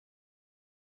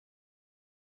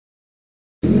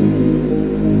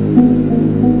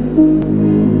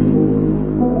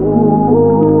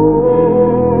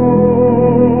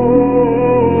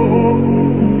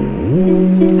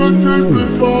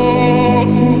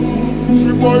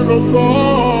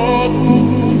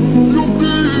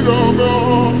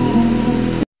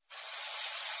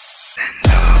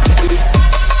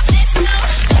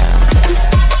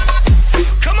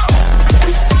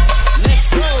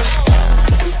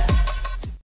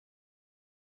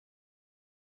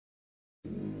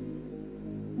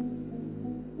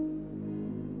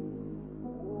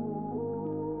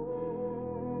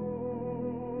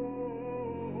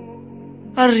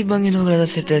Hari bangin hola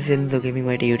setelah senso gaming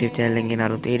my YouTube channel nge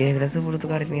naruto area kerasa puluh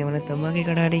tukar ini mana tambah ke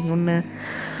kadang unna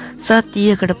saat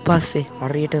kada passe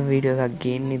hari itu video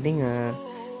again ini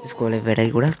sekolah beda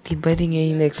kuda tiba tiba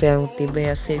ini exam tiba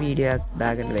ya se video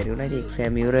dagan baru nanti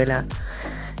exam yurela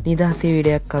ni dah se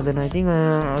video kada nanti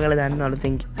agak dan nalu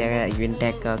think event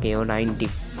tag K.O.Night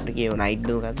K.O.Night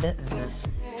do kada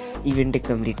event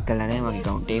complete kalane magi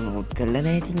count mode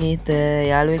kalane think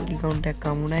yalu count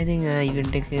kamu nanti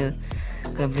event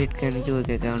complete करने की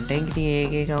वजह counting थी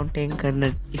एक counting करना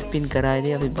spin करा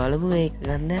दिया अभी बालू एक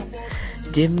करना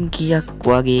जिम किया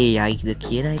क्वागे याई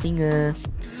किया ना I think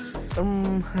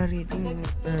her I think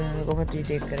को मत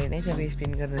टेक करे ना जब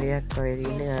स्पिन कर रहा है तो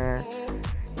ये ना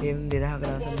जिम दिला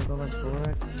करा तो को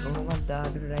मत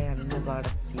डाल रहा है अन्य बार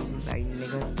तीन लाइन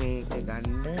लेकर के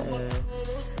गंडे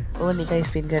वो निकाल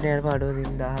स्पिन करने यार बाडो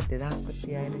दिन दिला कुछ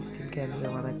यार स्पिन करने का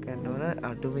मदद करना ना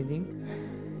ऑटोमेटिक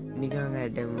निकाल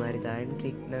ऐडम मारी दाइन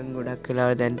ट्रिक नंग गुड़ा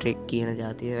किलार दाइन ट्रिक की ना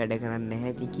जाती है ऐड करना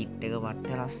नहीं थी किट्टे का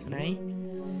वाटर लास्ट नाई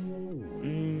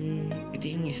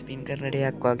इतनी स्पिन करने डे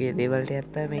आपको आगे देवल डे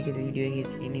आता है मैं कि वीडियो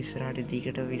की इन सराटे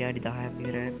दिखे तो वीडियो आदि दाह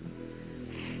फिर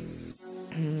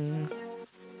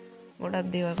मोटा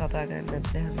देवल कथा करना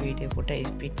था वीडियो पोटा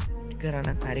स्पीड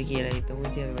कराना कार्य किया रही तो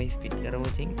मुझे मैं स्पीड करूँ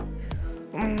मुझे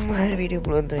हर वीडियो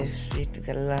पुरान तो स्पीड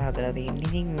कर रहा था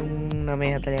ini nama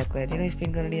yang tadi aku aja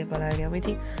spin karena dia pala ini apa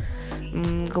sih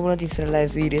kemudian di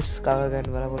live series kagak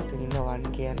wala waktu ini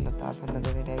 1K anak tasan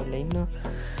ada di level lain no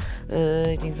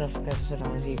ini subscribe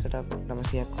nama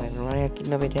si aku yang mana yakin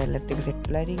nama channel itu set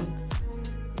lagi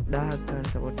dah akan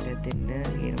support dan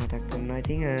ini mata kan I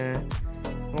think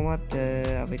komat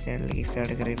apa channel lagi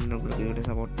start keren no udah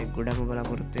support kuda mau bala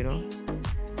waktu no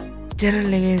channel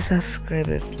lagi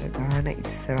subscribers लगाना इस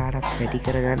सवारा पैदी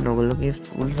करेगा नोगलों के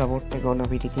full support टे कौन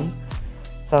अभी थी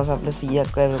सब अपने सिया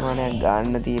का माने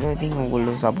गान थी ना थी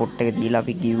नोगलों support टे दिला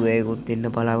भी गिवे को दिन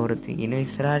बाला और थी कि ना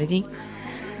इस सवारी थी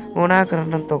ओना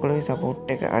करना तो कल भी support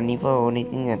टे का अनिपा ओनी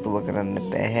थी या तो करना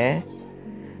पे है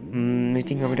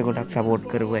मीटिंग अभी तो support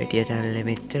करूँ आइडिया चैनल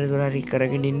में चल थोड़ा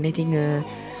रिकरेंगे निन्ने थी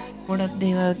मोड़ा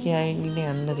देवाल क्या है निन्ने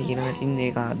अन्ना थी ना थी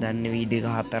देखा दान्ने वीडियो का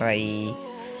हाथ राई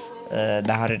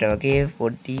दाहरට වගේ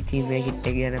පොඩි තීම් එකකට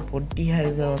ගියන පොඩි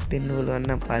හරි දවස් දෙන්න පුළුවන්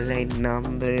නම් පල්ලෙන්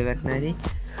නම්බර් වටනදී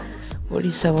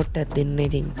පොඩි සපෝට් එකක් දෙන්න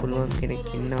ඉතින් පුළුවන් කෙනෙක්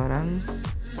ඉන්නවා නම්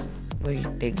ඔය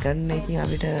ටෙක් ගන්න ඉතින්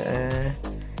අපිට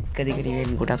එක දිගට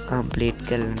ඉවෙන්ට් ගොඩක් කම්ප්ලීට්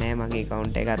කරලා නැහැ මගේ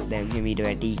account එකත් දැන් හිමීට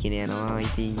වැටිගෙන යනවා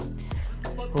ඉතින්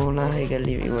ඕනා එක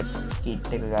ලිමිට් කිට්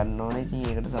එක ගන්න ඕනේ ඉතින්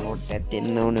ඒකට සපෝට් එකක්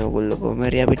දෙන්න ඕනේ ඔයගොල්ලෝ කොහොම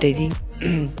හරි අපිට ඉතින්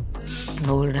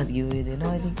ඔයගොල්ලන්ට giveaway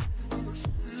දෙනවා ඉතින්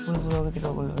Pulau ketika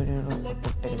aku video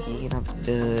support lagi kenapa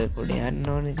kemudian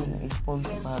non itu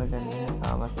sponsor barang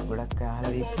amat udah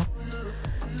kalah itu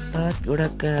तात उड़ा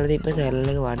कर दे पे चैनल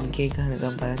के 1K का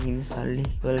रकम पर इन साली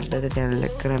वर्ल्ड द चैनल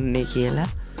करने केला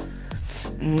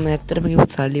नेत्र में कुछ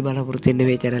साली बाला पुरते ने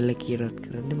वे चैनल की रद्द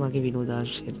करने मागे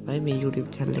विनोदाश है तो भाई मैं YouTube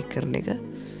चैनल करने का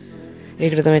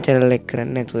एक तो मैं चैनल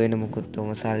करने तो ये मुकुट तो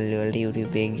मसाले वाली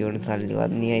YouTube बैंक की उन साली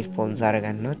बाद नहीं है स्पॉन्सर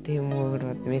करना तो वो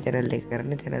बात में चैनल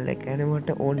करने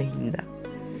मोटा ओ नहीं था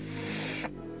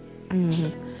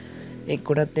एक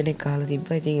कोड़ा तेरे काल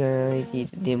दिब्बा थी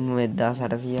दिम में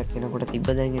 10-8 के ना कोड़ा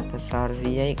दिब्बा देंगे 10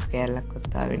 एक केरला को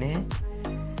ताविने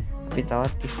अभी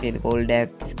तावत स्पिन गोल्ड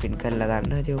ऐप स्पिन कर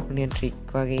लगाना जो अपने ट्रिक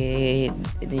वाके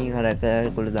इतनी हरा कर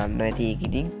गोल्ड दाना है थी एक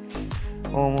दिन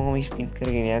ओम स्पिन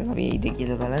करके यार अभी देखिए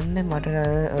लोग अलग ने माटर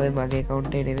अभी मागे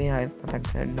अकाउंट ने भी आए पता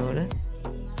करना वाला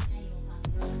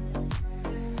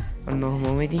और नो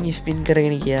मोमें थी स्पिन करके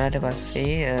नहीं किया था बस से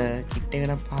कितने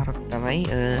का पारक तमाई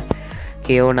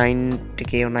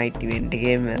K.O.Night event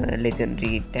के legendary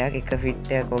किट है कि फिट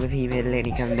है कोई फीमेल ले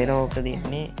निकाल देना हो कभी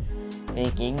अपने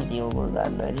मेकिंग दियो बोल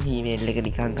डालना है फीमेल लेकर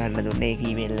निकाल करना तो नहीं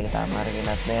फीमेल लेकर तामार के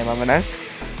नाते हैं बाबा ना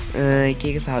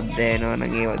के साथ देना ना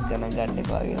के वजह ना करने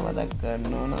पागे मदद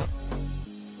करना ना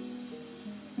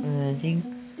ठीक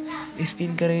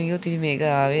स्पिन करेंगे तो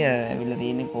मेगा आवे मिला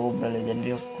तीन cobra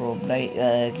legendary of cobra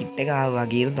kit का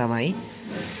आवाज़ तमाई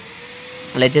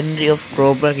legendary of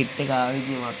Cobra कितने का आवे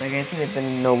जी माता कैसे वेतन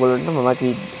नोबल ना मामा की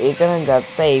एक ना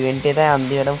गाता इवेंट है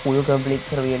अंधी वाला फुल कंप्लीट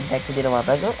कर इवेंट टैक्स दिला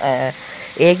माता को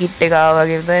ඒ කිට් එක ආවා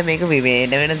වගේ තමයි මේක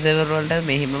වෙන වෙන සර්වර් වලට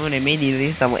මෙහෙමම නෙමෙයි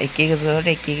දිනදී තම එක එක සර්වර්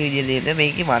එක එක විදිහට දෙන්න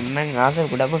මේකේ මන්නම් ආස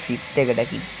ගොඩක් ෆිට් එකට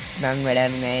කිට් නම්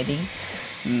වැඩක් නෑ ඉතින්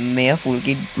මේ ෆුල්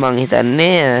කිට් මං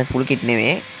හිතන්නේ ෆුල් කිට්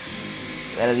නෙමෙයි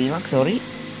වැරදීමක් සෝරි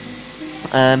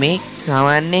මේ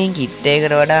සාමාන්‍යයෙන් කිට්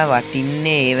එකකට වඩා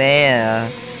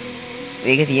වටින්නේ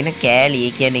ඒක තියෙන කෑලි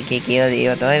ඒ කියන්නේ එක එක ඒවා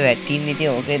ඒවා තමයි වැටින්නේ ඉතින්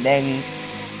ඕකේ දැන්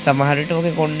සමහර විට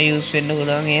ඕකේ කොණ්ඩේ යූස් වෙන්න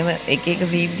පුළුවන් එහෙම එක එක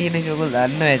සීම් තියෙන එක ඔයගොල්ලෝ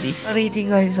දන්නවා ඇති. හරි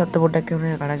ඉතින් හරි සත්ත පොඩ්ඩක්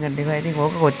කරන කඩ ගන්න එපා. ඉතින්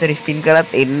ඕක කොච්චර ස්පින් කරත්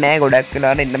එන්නේ නැහැ ගොඩක්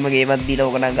වෙලාවට එන්නම ගේමක් දීලා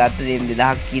ඕක නම් ගත්ත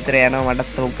 2000ක් විතර යනවා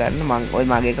මටත් ඕක ගන්න. මං ওই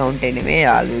මගේ account එක නෙමෙයි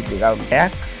යාළුවෙක්ගේ account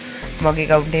එකක්. මගේ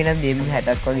account එකේ නම්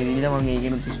 60ක් වගේ දීලා මම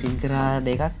ඒකෙනුත් ස්පින් කරා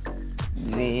දෙකක්.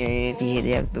 මේ 30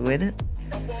 දෙයක් දුවේද?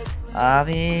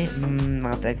 ආවේ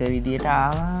මතක විදියට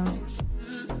ආවා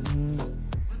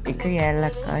එක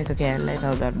කෑල්ලක් එක කෑල්ලයි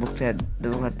තව ගන්න බොක්ස් එකක්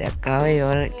දුන්නත් දෙයක් ආවේ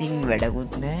ඒවල ඉතින්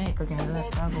වැඩකුත් නැහැ එක කෑල්ලක්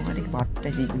ආව කොහොමද මට්ට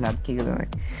ඉතින් ලක් එක තමයි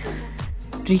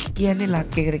ට්‍රික් කියන්නේ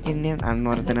ලක් එකට කියන්නේ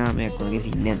අන්වර්ථ නාමයක් වගේ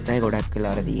සින්නක් තමයි ගොඩක්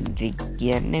වෙලාවට තියෙන ට්‍රික්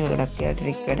කියන්නේ ගොඩක් වෙලාවට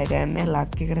ට්‍රික් වැඩ ගන්න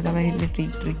ලක් එකට තමයි ඉන්නේ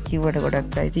ට්‍රික් කිව්වට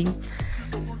ගොඩක් අය ඉතින්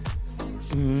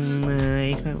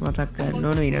ඒක මතක් කරන්න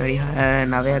ඕන විනාඩි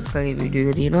 9ක් වගේ වීඩියෝ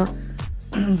එක තියෙනවා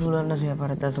පුළුවන් නම් ෂෙයා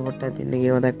කරලා සපෝට් එකක් දෙන්න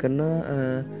කියලා මතක්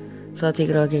කරනවා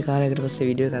සතියකට වගේ කාලයකට පස්සේ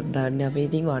වීඩියෝ එකක් දාන්න අපි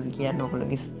ඉතින් වන් කියන්න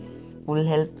ඔයගොල්ලෝගේ ෆුල්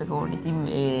හෙල්ප් එක ඕනේ ඉතින්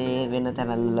වෙන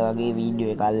තැනල්ල වගේ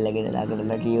වීඩියෝ එක අල්ලගෙන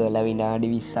දාගන්න කියලා විනාඩි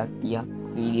 20ක් 30ක්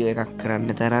වීඩියෝ එකක්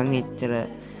කරන්න තරම් එච්චර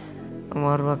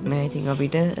අමාරුවක් නැහැ ඉතින්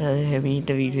අපිට හැමීට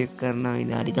වීඩියෝ එක කරනවා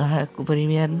විනාඩි 10ක්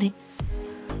උපරිම යන්නේ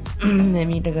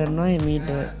හැමීට කරනවා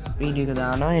හැමීට වීඩියෝ එක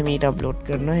දානවා හැමීට අප්ලෝඩ්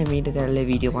කරනවා හැමීට channel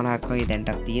වීඩියෝ 50ක් වගේ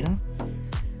දැන්ටත් තියෙනවා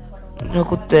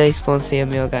නොකුත් ස්පොන්සර්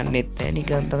මේව ගන්නෙත් නැහැ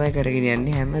නිකන් තමයි කරගෙන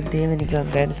යන්නේ හැමදේම නිකන්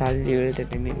ගන්න සල්ලි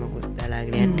වලට නෙමෙයි මොකුත්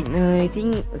දාලාගෙන යන්නේ ඉතින්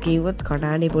කිව්වොත්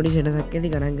කණාඩේ පොඩි වෙනසක් ඇති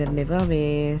ගණන් ගන්න එපා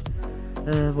මේ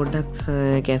පොඩ්ඩක්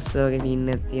කැස්ස වගේ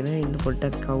සීන්නක් තියෙනවා ඉන්න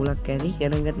පොඩ්ඩක් කවුලක් ඇති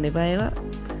ගණන් ගන්න එපා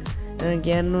ඒවා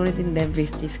කියන්න ඕනේ ඉතින් දැන්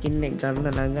 50 ස්කින් එක ගන්න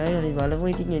ළඟයි අපි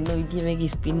බලමු ඉතින් එන්න විදිය මේක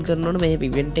ස්පින් කරනකොට මේ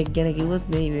ඉවෙන්ට් එක ගැන කිව්වොත්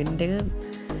මේ ඉවෙන්ට් එක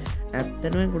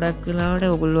ඇත්තටම ගොඩක් වෙලාවට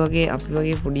ඔයගොල්ලෝ වගේ අපි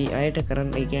වගේ පොඩි අයට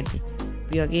කරන්න ඒ කියන්නේ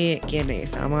වගේ කියන්නේ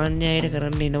සාමාන්‍ය අයට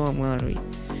කරන්න එනවා අමාරුයි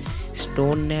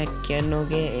ස්ටෝන් එකක් කියන්නේ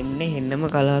ඔගේ එන්නේ හෙන්නම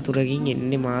කලාතුරකින්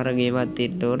එන්නේ මාර ගේමක්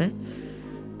දෙන්න ඕන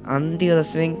අන්තිම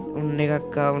දවසෙන් ඔන්න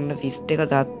එකක් ආවොන්න ෆිස්ට් එක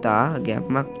ගත්තා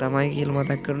ගැම්මක් තමයි කියලා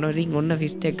මතක් කරනවා ඉතින් ඔන්න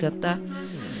ෆිස්ට් එක ගත්තා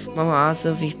මම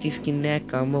ආසම් 50 ස්කින්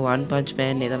එකක් අම්ම වන් පන්ච්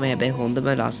මෑන් එක තමයි හැබැයි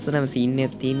හොඳම ලස්සනම සීන්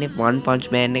එකක් තියෙන්නේ වන්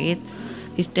පන්ච් මෑන් එකේ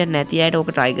ෆිස්ට් එක නැති අයට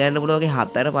ඕක try කරන්න පුළුවන් ඔගේ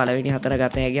හතර පළවෙනි හතර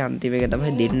ගත හැකි අන්තිම එක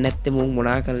තමයි දෙන්නේ නැත්තේ මුන්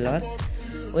මොනා කළාවත්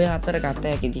ඔය හතර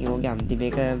ගත හැකි ඉතින් ඕකේ අන්තිම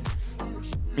එක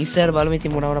ඉස්සර බලමු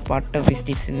ඉතින් මොනවට පට්ට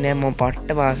 50 නෑ මම පට්ට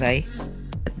පාසයි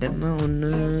දැම්ම ඔන්න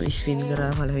ස්පින්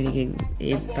කරා පළවෙනි එකෙන්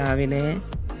ඒත් ආවේ නෑ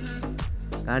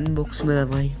ගන් බොක්ස්ම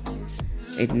තමයි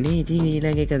එන්නේ ඉතින්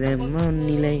ඊළඟ එක දැම්ම ඔන්න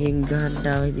ඊළඟ එකෙන් ගහන්න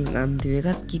ආවා ඉතින් අන්තිම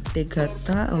එකත් කිට් එක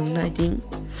ගත්තා ඔන්න ඉතින්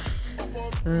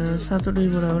සතුටුයි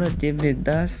මොනවට දෙන්නේ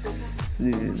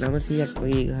 1900ක්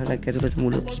වගේ ගහනක් ඇතුළත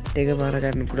මුළු කිට් එක මාර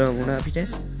ගන්න පුළුවන් වුණා අපිට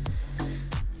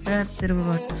ඇත්තරම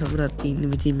පට්ට සතුටක්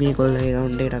තියෙන ඉතින් මේ කොල්ලගේ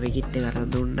රවුන්ඩ් එකට අපි කිට් එක අරන්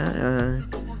දුන්නා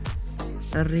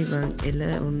හරි මං එල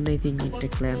ඔන්න ඉතින් කිට්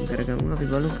එක ක්ලෑම් කරගමු අපි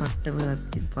බලමු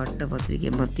පට්ට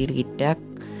පත්‍රිකෙන්මත් තියෙන කිට් එකක්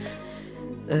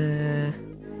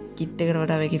කිට් එකට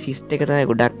වඩා මේකේ ෆිස්ට් එක තමයි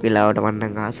ගොඩක් වෙලාවට මම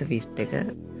නම් ආස ෆිස්ට් එකට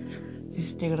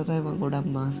තමයි මම ගොඩක්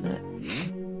මාස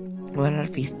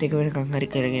ඔයාලට ෆිස්ට් එක වෙනකන් හරි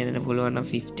කරගෙන යන්න පුළුවන් නම්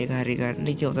ෆිස්ට් එක හරි ගන්න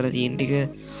ඉතින් උතන තියෙන ටික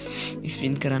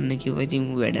ස්පින් කරන්න කිව්වා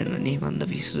ඉතින් ඌ වැඩනනේ මන්ද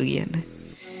පිස්සු කියන්නේ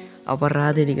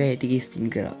අපරාධනිකයි ටික ස්පින්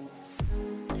කරා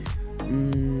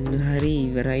හරි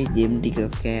ඉවරයි ජෙම් ටික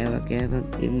කෑමක්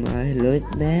එම් ආහෙලොත්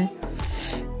නෑ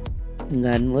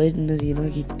ගන් වොයිස් තියෙනවා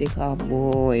කිට් එක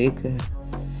අම්මෝ ඒක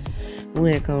මූ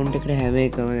account එකට හැම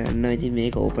එකම ගන්නවා ඉතින්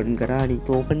මේක ඕපන් කරා අනිත්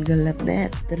ඕපන් කරලත් නෑ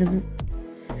ඇත්තටම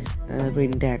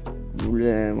print එක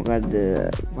මොකද්ද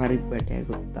පරිත්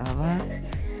පැටයකුත් ආවා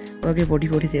වගේ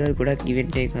පොඩි දේවල් ගොඩක්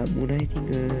ඉවෙන්ට් එකක් හම්බුණා ඉතින්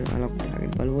අලක්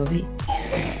දාගෙන බලමු අපි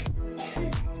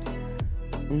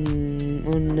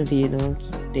ඔන්න තියෙනවා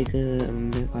කිට් එක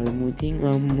පළමු ඉතින්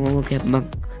අම්මෝ ගැම්මක්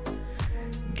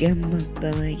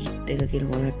තමයි කිට් එක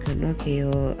කියලා මතක් කරනවා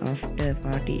KO after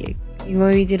party එක.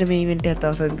 මේ විදිහට මේ ඉවෙන්ට් එක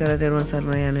අවසන් කරලා දරුවන්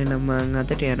සර්ණ යන නම් මම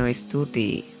අදට යනවා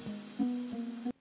ස්තුතියි.